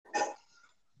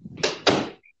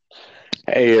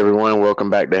Hey everyone, welcome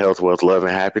back to Health, Wealth, Love,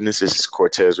 and Happiness. This is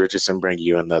Cortez Richardson bringing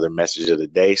you another message of the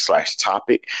day slash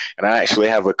topic. And I actually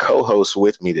have a co-host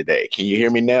with me today. Can you hear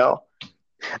me now?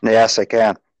 Yes, I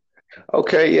can.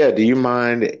 Okay, yeah. Do you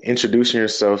mind introducing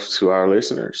yourself to our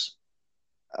listeners?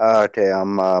 Okay,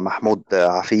 I'm Mahmoud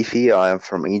Afifi. I am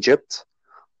from Egypt.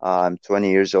 I'm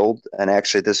 20 years old, and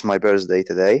actually, this is my birthday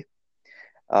today.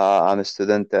 I'm a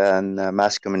student in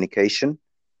mass communication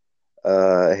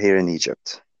here in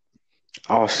Egypt.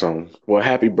 Awesome. Well,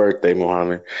 happy birthday,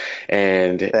 Mohammed.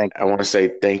 And Thank I you. want to say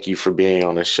thank you for being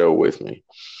on the show with me.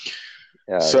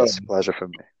 Yeah, So, this is a pleasure for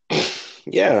me.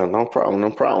 yeah, no problem,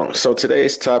 no problem. So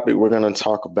today's topic, we're going to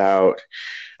talk about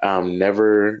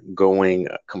never going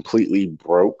completely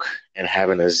broke and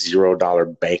having a $0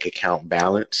 bank account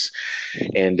balance,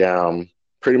 and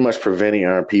pretty much preventing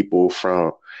our people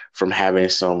from having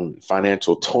some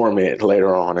financial torment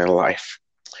later on in life.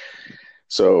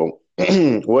 So,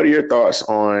 what are your thoughts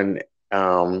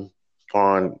um,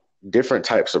 on different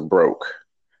types of broke?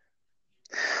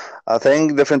 I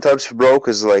think different types of broke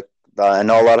is like I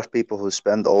know a lot of people who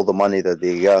spend all the money that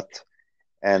they got,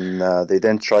 and they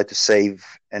didn't try to save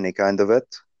any kind of it,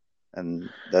 and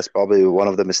that's probably one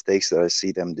of the mistakes that I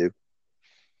see them do.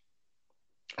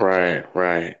 Right,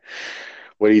 right.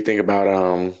 What do you think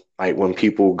about like when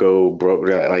people go broke,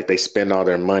 like they spend all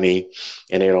their money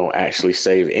and they don't actually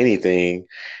save anything,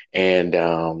 and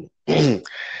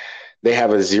they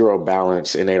have a zero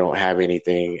balance and they don't have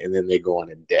anything, and then they go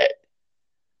into debt.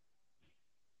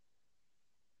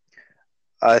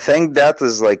 I think that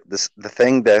is like the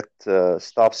thing that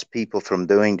stops people from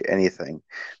doing anything.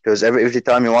 Because every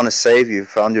time you want to save, you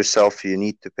found yourself you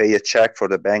need to pay a check for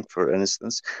the bank, for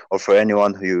instance, or for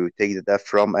anyone who you take the debt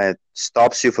from, and it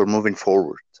stops you from moving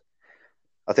forward.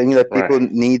 I think that people Right,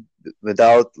 need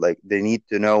without like they need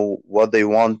to know what they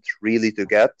want really to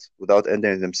get without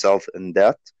entering themselves in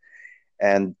debt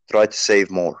and try to save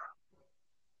more.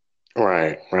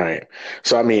 right, right.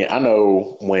 So I mean, I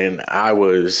know when I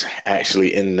was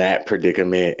actually in that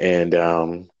predicament, and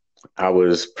I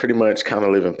was pretty much kind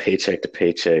of living paycheck to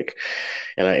paycheck,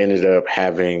 and I ended up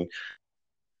having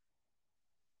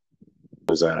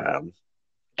was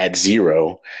at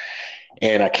zero.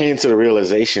 And I came to the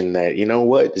realization that, you know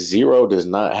what, zero does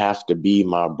not have to be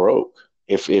my broke.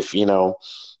 If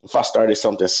I started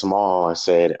something small and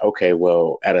said, okay,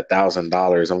 well, at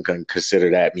 $1,000, I'm going to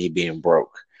consider that me being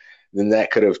broke, then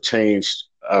that could have changed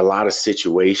a lot of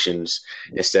situations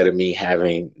instead of me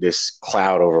having this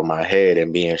cloud over my head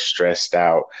and being stressed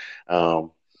out.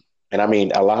 And I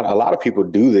mean, a lot of people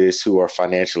do this who are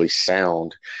financially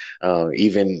sound,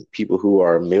 even people who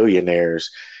are millionaires.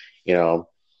 You know,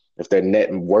 if their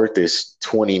net worth is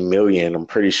 20 million, I'm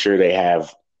pretty sure they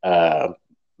have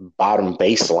bottom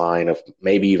baseline of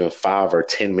maybe even $5 or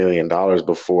 $10 million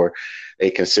before they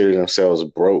consider themselves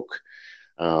broke.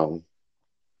 Um,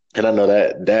 and I know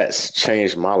that that's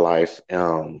changed my life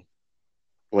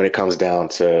when it comes down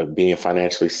to being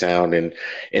financially sound and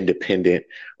independent,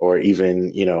 or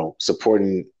even,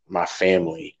 supporting my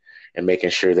family and making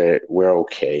sure that we're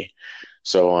okay.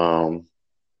 So,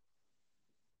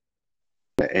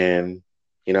 and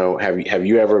have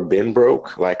you ever been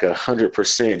broke, like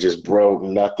 100% just broke,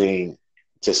 nothing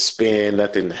to spend,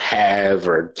 nothing to have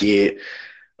or get,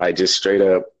 like just straight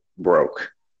up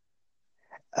broke?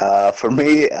 For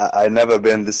me, I never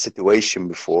been in this situation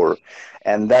before,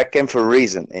 and that came for a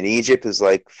reason. In Egypt, is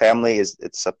like family is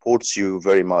it supports you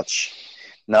very much.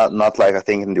 Not like I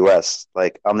think in the US.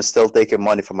 Like I'm still taking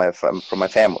money from from my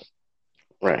family,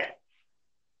 Right.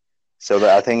 so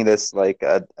that I think that's like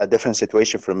a different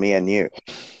situation for me and you.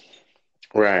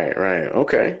 Right, right.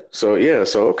 Okay. So yeah,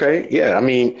 okay. Yeah, I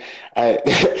mean, I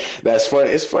that's funny.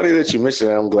 It's funny that you mentioned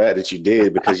that. I'm glad that you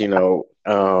did because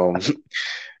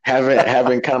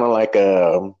having kind of like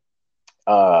a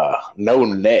no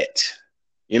net.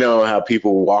 You know how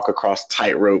people walk across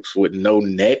tight ropes with no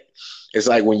net? It's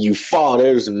like when you fall,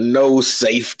 there's no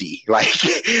safety. Like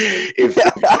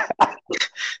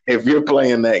if you're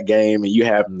playing that game and you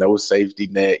have no safety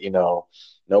net,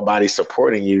 nobody's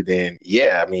supporting you, then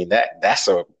yeah, I mean that's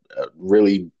a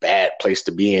really bad place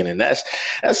to be in, and that's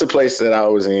the place that I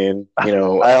was in. I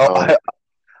I,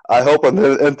 I hope I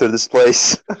never enter this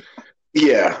place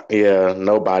Yeah, yeah,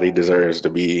 nobody deserves to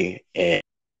be in.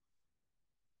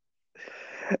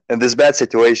 in this bad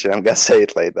situation. I'm gonna say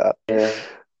it like that. There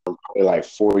like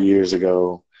 4 years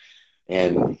ago,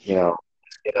 and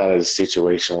get out of the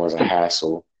situation was a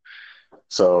hassle.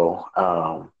 So,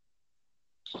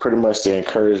 pretty much the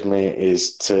encouragement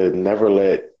is to never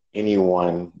let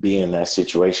anyone be in that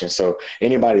situation. So,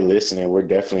 anybody listening, we're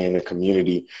definitely in the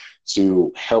community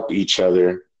to help each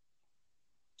other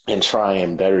and try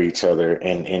and better each other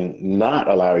and not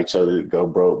allow each other to go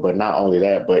broke. But not only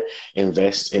that, but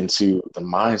invest into the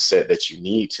mindset that you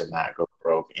need to not go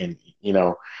broke and,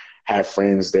 have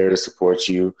friends there to support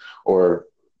you or,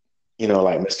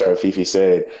 like Mr. Afifi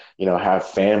said, have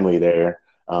family there.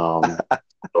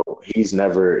 So he's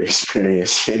never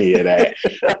experienced any of that.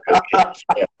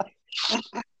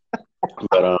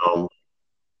 But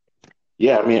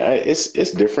yeah, I mean,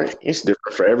 it's different. It's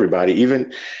different for everybody.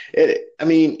 I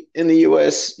mean, in the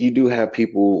U.S., you do have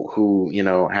people who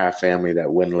have family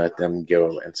that wouldn't let them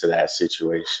go into that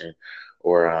situation,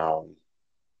 or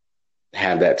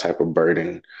have that type of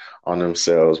burden on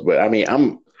themselves. But I mean,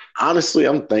 I'm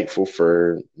thankful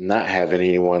for not having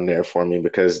anyone there for me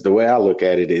because the way I look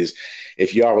at it is,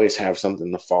 if you always have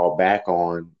something to fall back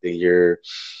on, then you're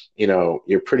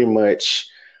pretty much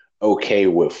okay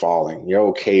with falling. You're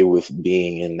okay with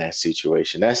being in that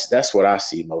situation. That's what I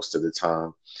see most of the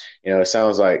time. It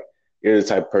sounds like you're the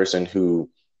type of person who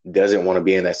doesn't want to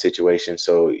be in that situation.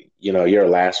 So, your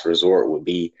last resort would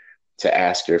be to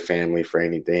ask your family for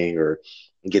anything or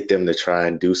get them to try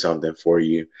and do something for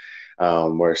you.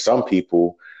 Where some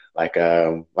people, like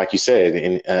you said,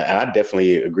 and I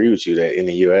definitely agree with you that in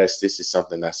the U.S. this is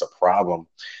something that's a problem.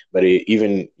 But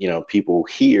even people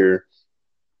here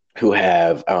who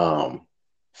have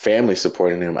family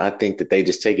supporting them, I think that they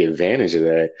just take advantage of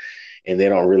that and they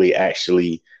don't really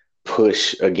actually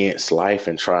push against life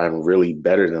and try and really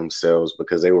better themselves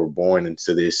because they were born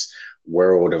into this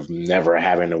world of never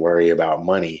having to worry about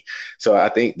money. So I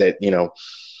think that,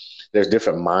 there's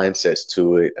different mindsets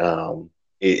to it.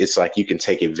 It's like you can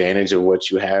take advantage of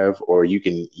what you have, or you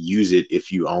can use it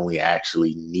if you only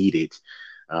actually need it.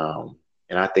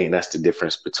 And I think that's the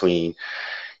difference between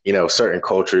certain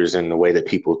cultures and the way that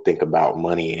people think about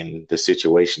money and the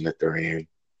situation that they're in.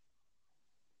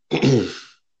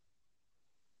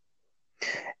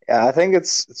 Yeah, I think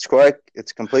it's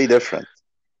completely different.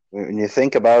 When you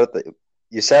think about it,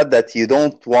 you said that you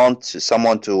don't want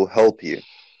someone to help you.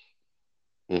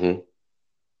 hmm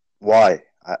Why?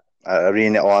 I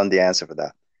really want the answer for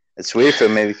that. It's weird for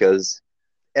me because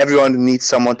everyone needs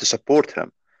someone to support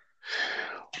him.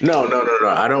 No, no, no, no.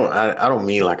 I don't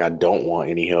mean like I don't want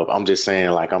any help. I'm just saying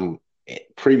like I'm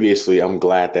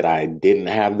glad that I didn't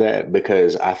have that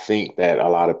because I think that a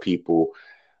lot of people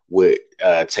would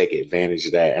take advantage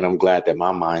of that. And I'm glad that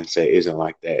my mindset isn't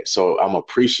like that. So I'm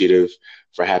appreciative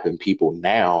for having people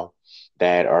now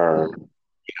that are, Mm.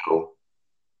 know,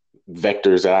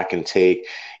 vectors that I can take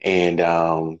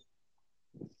and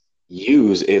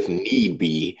use if need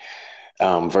be,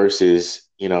 versus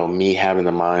me having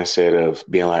the mindset of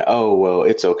being like, oh well,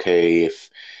 it's okay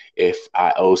if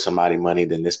I owe somebody money,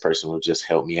 then this person will just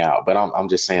help me out. But I'm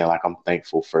just saying like I'm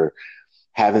thankful for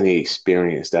having the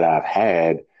experience that I've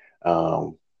had,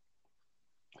 um,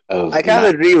 I of kind not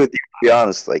of agree with you, to be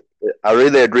honest. Like, I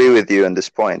really agree with you on this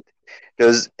point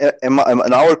because in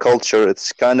our culture,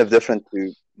 it's kind of different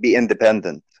to be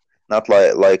independent, not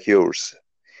like yours.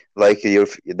 Like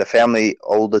the family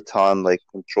all the time like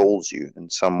controls you in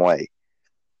some way.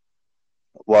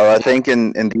 Well, I think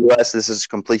in the US this is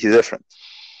completely different.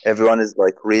 Everyone is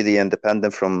like really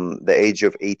independent from the age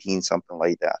of 18, something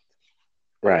like that.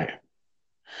 right.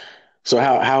 So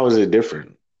how is it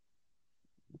different?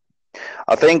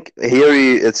 I think here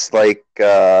it's like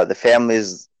the family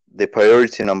is the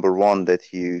priority number one,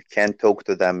 that you can't talk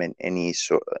to them in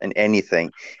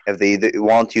anything. If they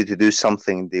want you to do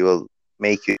something, they will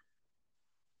make you.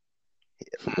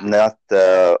 Not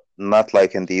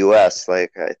like in the US.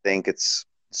 Like, I think it's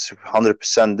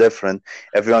 100% different.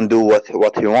 Everyone do what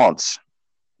he wants.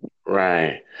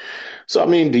 Right. So I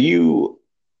mean, do you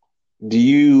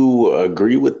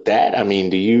agree with that? I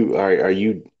mean, are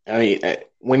you I mean,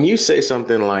 when you say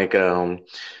something like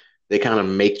they kind of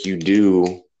make you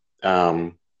do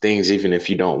things even if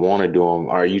you don't want to do them,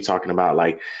 are you talking about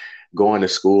like going to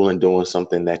school and doing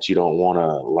something that you don't want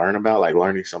to learn about, like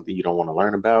learning something you don't want to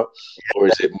learn about, or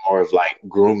is it more of like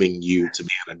grooming you to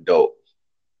be an adult?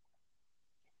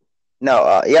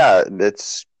 No, yeah,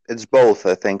 it's both.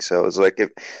 I think so. It's like, if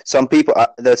some people,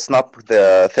 that's not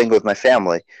the thing with my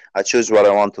family. I choose what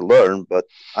I want to learn, but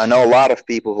I know a lot of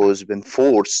people who's been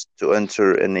forced to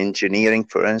enter in engineering,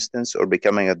 for instance, or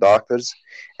becoming a doctors,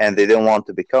 and they didn't want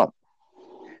to become.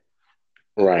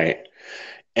 Right.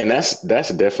 And that's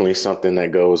definitely something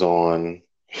that goes on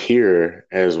here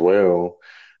as well.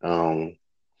 Um,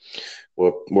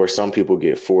 where some people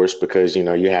get forced because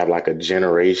you have like a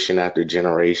generation after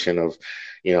generation of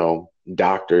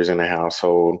doctors in the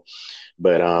household.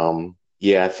 But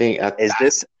yeah, I think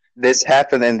Is this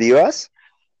happen in the U.S.?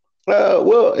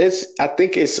 Well, I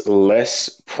think it's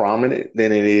less prominent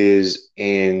than it is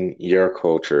in your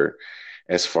culture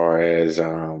as far as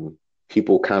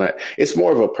people kind of, it's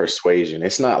more of a persuasion.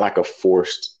 It's not like a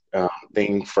forced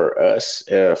thing for us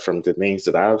from the things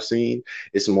that I've seen.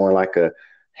 It's more like a,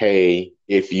 hey,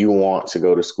 if you want to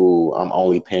go to school, I'm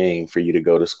only paying for you to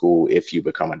go to school if you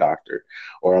become a doctor,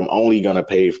 or I'm only going to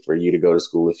pay for you to go to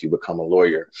school if you become a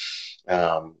lawyer.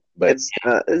 But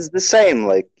It's the same.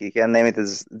 Like you can name it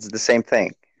as it's the same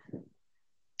thing.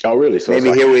 oh, really? So it's Maybe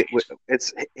like, here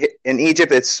it's in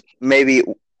Egypt. It's maybe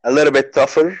a little bit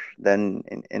tougher than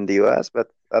in the US, but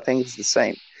I think it's the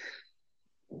same.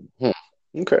 hmm,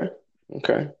 okay,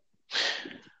 okay.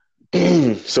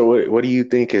 So what do you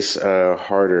think is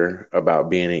harder about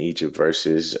being in Egypt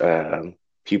versus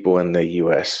people in the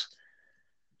US?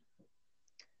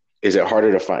 Is it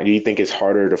harder to find? Do you think it's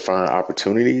harder to find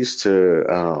opportunities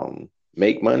to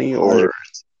make money or?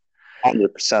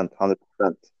 100%,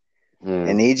 100%.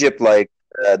 In Mm, Egypt, like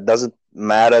doesn't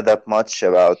matter that much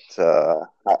about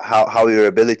how your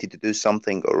ability to do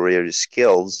something or your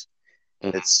skills.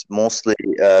 mm, It's mostly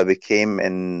became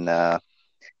in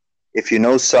if you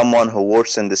know someone who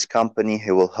works in this company,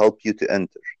 he will help you to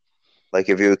enter. Like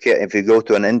if you go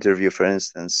to an interview, for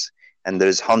instance, and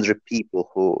there's 100 people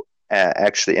who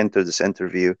actually enter this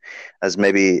interview, as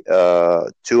maybe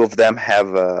two of them have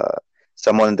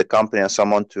someone in the company and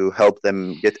someone to help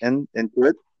them get into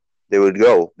it, they would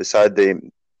go. Beside they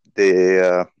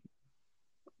they're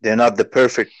not the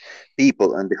perfect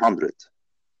people in the 100.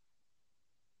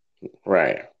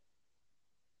 right.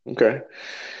 Okay.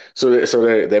 So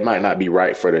they might not be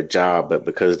right for the job, but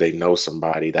because they know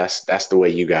somebody, that's the way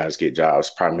you guys get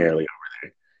jobs primarily.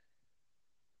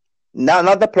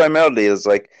 Not the primarily is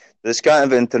like this kind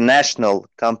of international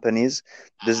companies.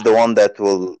 This is the one that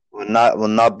will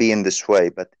not be in this way.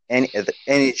 But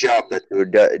any job that you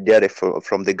get it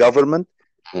from the government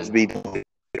is Mhm. be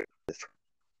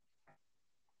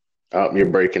Oh, you're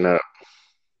breaking up.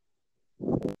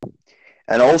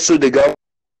 and also the government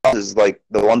is like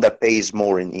the one that pays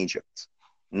more in Egypt,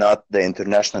 not the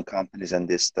international companies and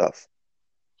this stuff.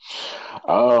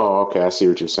 Oh, okay. I see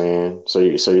what you're saying. So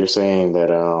you're saying that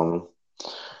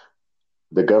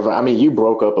the government, I mean, you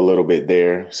broke up a little bit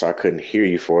there, so I couldn't hear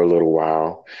you for a little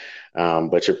while.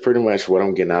 But you're pretty much what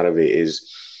I'm getting out of it is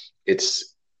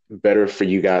it's better for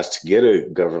you guys to get a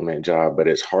government job, but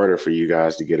it's harder for you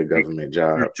guys to get a government For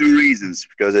job. two reasons,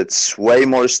 because it's way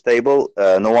more stable.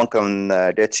 No one can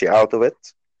get you out of it,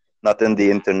 not in the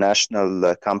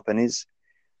international companies.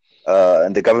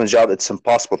 And the government job, it's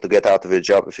impossible to get out of your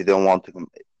job if you don't want to.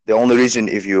 The only reason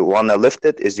if you want to lift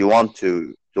it is you want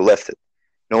to lift it.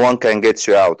 No one can get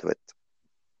you out of it,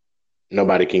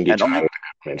 Nobody can and get you out of the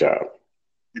government job.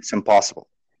 it's impossible.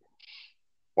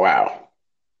 Wow.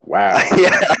 Wow.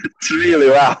 Yeah, it's really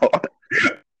wow.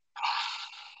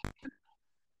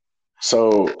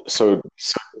 So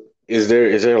is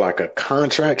there like a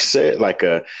contract set, like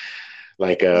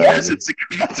Yes, it's a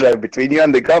contract between you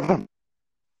and the government.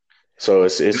 so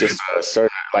it's just a certain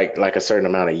like a certain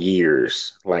amount of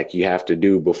years like you have to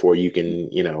do before you can,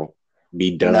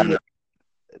 be No, done no, with.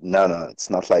 no, it's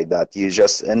not like that. You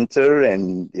just enter,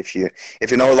 and if you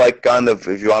know, like, kind of,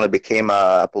 if you want to become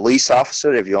a police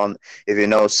officer, if you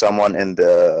know someone in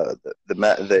the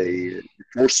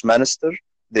first minister,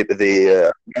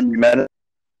 the prime minister,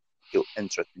 you're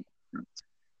interested.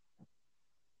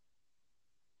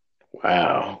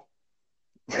 Wow.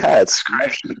 Yeah, it's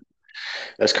corruption.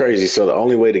 That's crazy. So the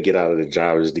only way to get out of the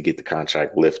job is to get the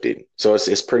contract lifted. So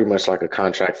it's pretty much like a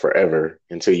contract forever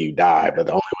until you die. But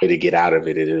the only way to get out of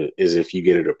it is if you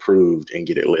get it approved and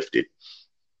get it lifted.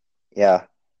 Yeah,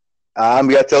 I'm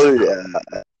gonna tell you.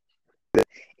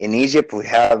 In Egypt, we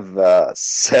have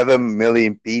 7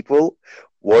 million people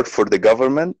work for the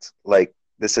government. Like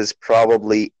this is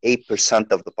probably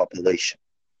 8% of the population.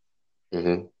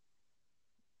 Hmm.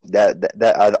 That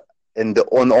in the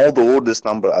on all the world, this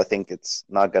number, I think it's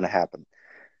not gonna happen.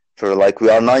 For like we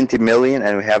are 90 million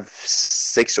and we have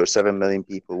 6 or 7 million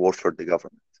people work for the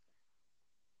government,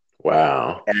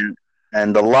 Wow.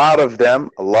 and a lot of them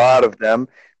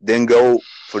then go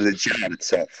for the job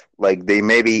itself. Like they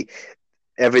maybe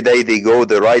every day they go,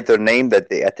 they write their name that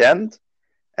they attend,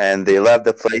 and they left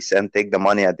the place and take the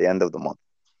money at the end of the month.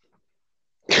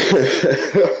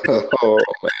 Oh,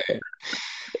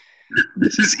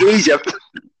 This is Egypt.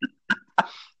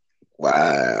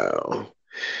 wow.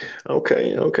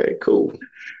 Okay, okay, cool.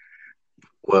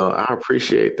 Well, I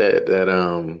appreciate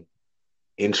that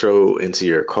intro into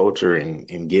your culture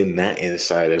and getting that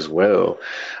insight as well.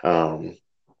 Um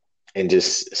and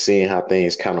just seeing how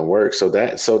things kind of work. So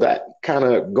that kind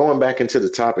of going back into the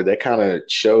topic, that kind of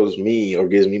shows me or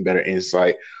gives me better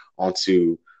insight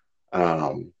onto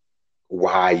um,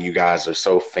 why you guys are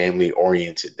so family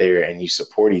oriented there and you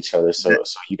support each other. So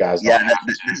you guys Yeah, don't have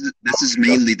this is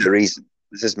mainly the reason.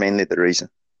 This is mainly the reason.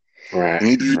 to. Right. You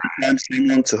need to find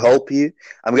someone to help you.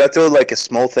 I'm gonna tell you like a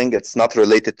small thing. It's not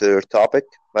related to your topic,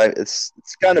 but it's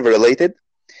kind of related.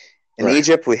 In Right.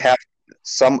 Egypt, we have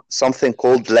something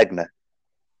called legna.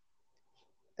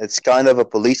 It's kind of a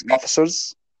police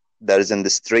officers that is in the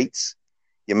streets.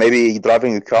 You may be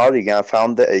driving a car. You're gonna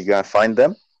find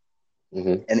them,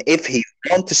 Hmm. and if he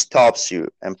want to stops you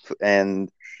and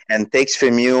takes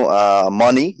from you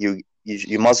money,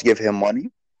 you must give him money.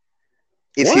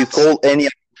 If you What? call any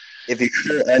if you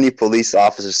call any police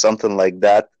officer something like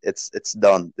that, it's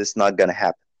done. It's not gonna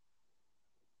happen.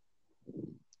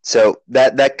 So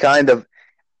that kind of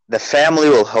the family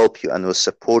will help you and will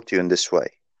support you in this way.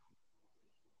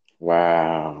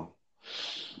 Wow.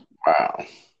 Wow.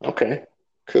 Okay.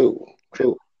 Cool.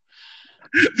 Cool.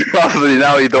 Probably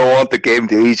now you don't want to came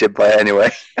to Egypt, but anyway.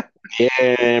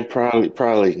 Yeah,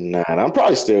 probably not. I'm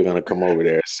probably still gonna come over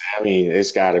there. I mean,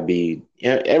 it's got to be,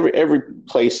 yeah, every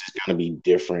place is gonna be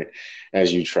different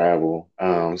as you travel.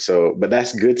 But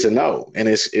that's good to know, and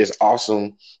it's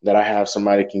awesome that I have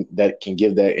somebody that can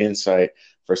give that insight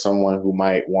for someone who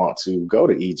might want to go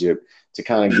to Egypt to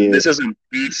kind of give. This is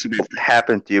impossible to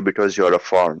happen to you because you're a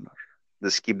foreigner.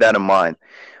 Just keep that in mind.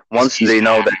 It's Once easy they to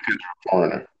know that happen because you're a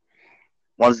foreigner.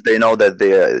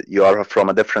 you are from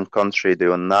a different country, they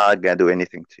will not gonna do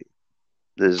anything to you.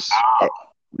 There's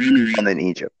anyone in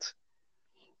Egypt.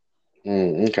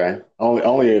 Okay.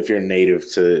 Only if you're native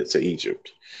to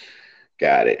Egypt.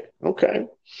 Got it. Okay.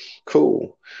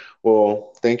 Cool.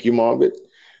 Well, thank you, Marvin.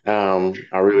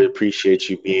 I really appreciate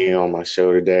you being on my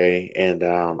show today, and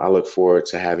I look forward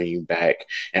to having you back.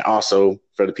 And also,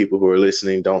 for the people who are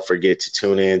listening, don't forget to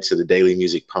tune in to the Daily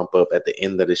Music Pump Up at the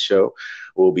end of the show.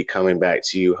 We'll be coming back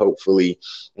to you hopefully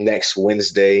next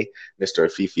Wednesday. Mr.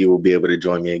 Afifi will be able to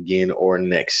join me again, or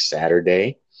next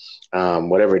Saturday,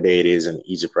 whatever day it is in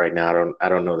Egypt right now. I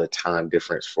don't know the time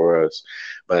difference for us,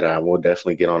 but we'll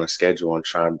definitely get on a schedule and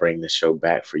try and bring the show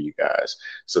back for you guys.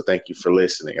 So thank you for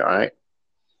listening. All right.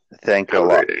 Thank you Have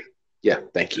a a great lot. day. Yeah.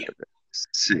 Thank you.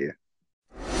 See you.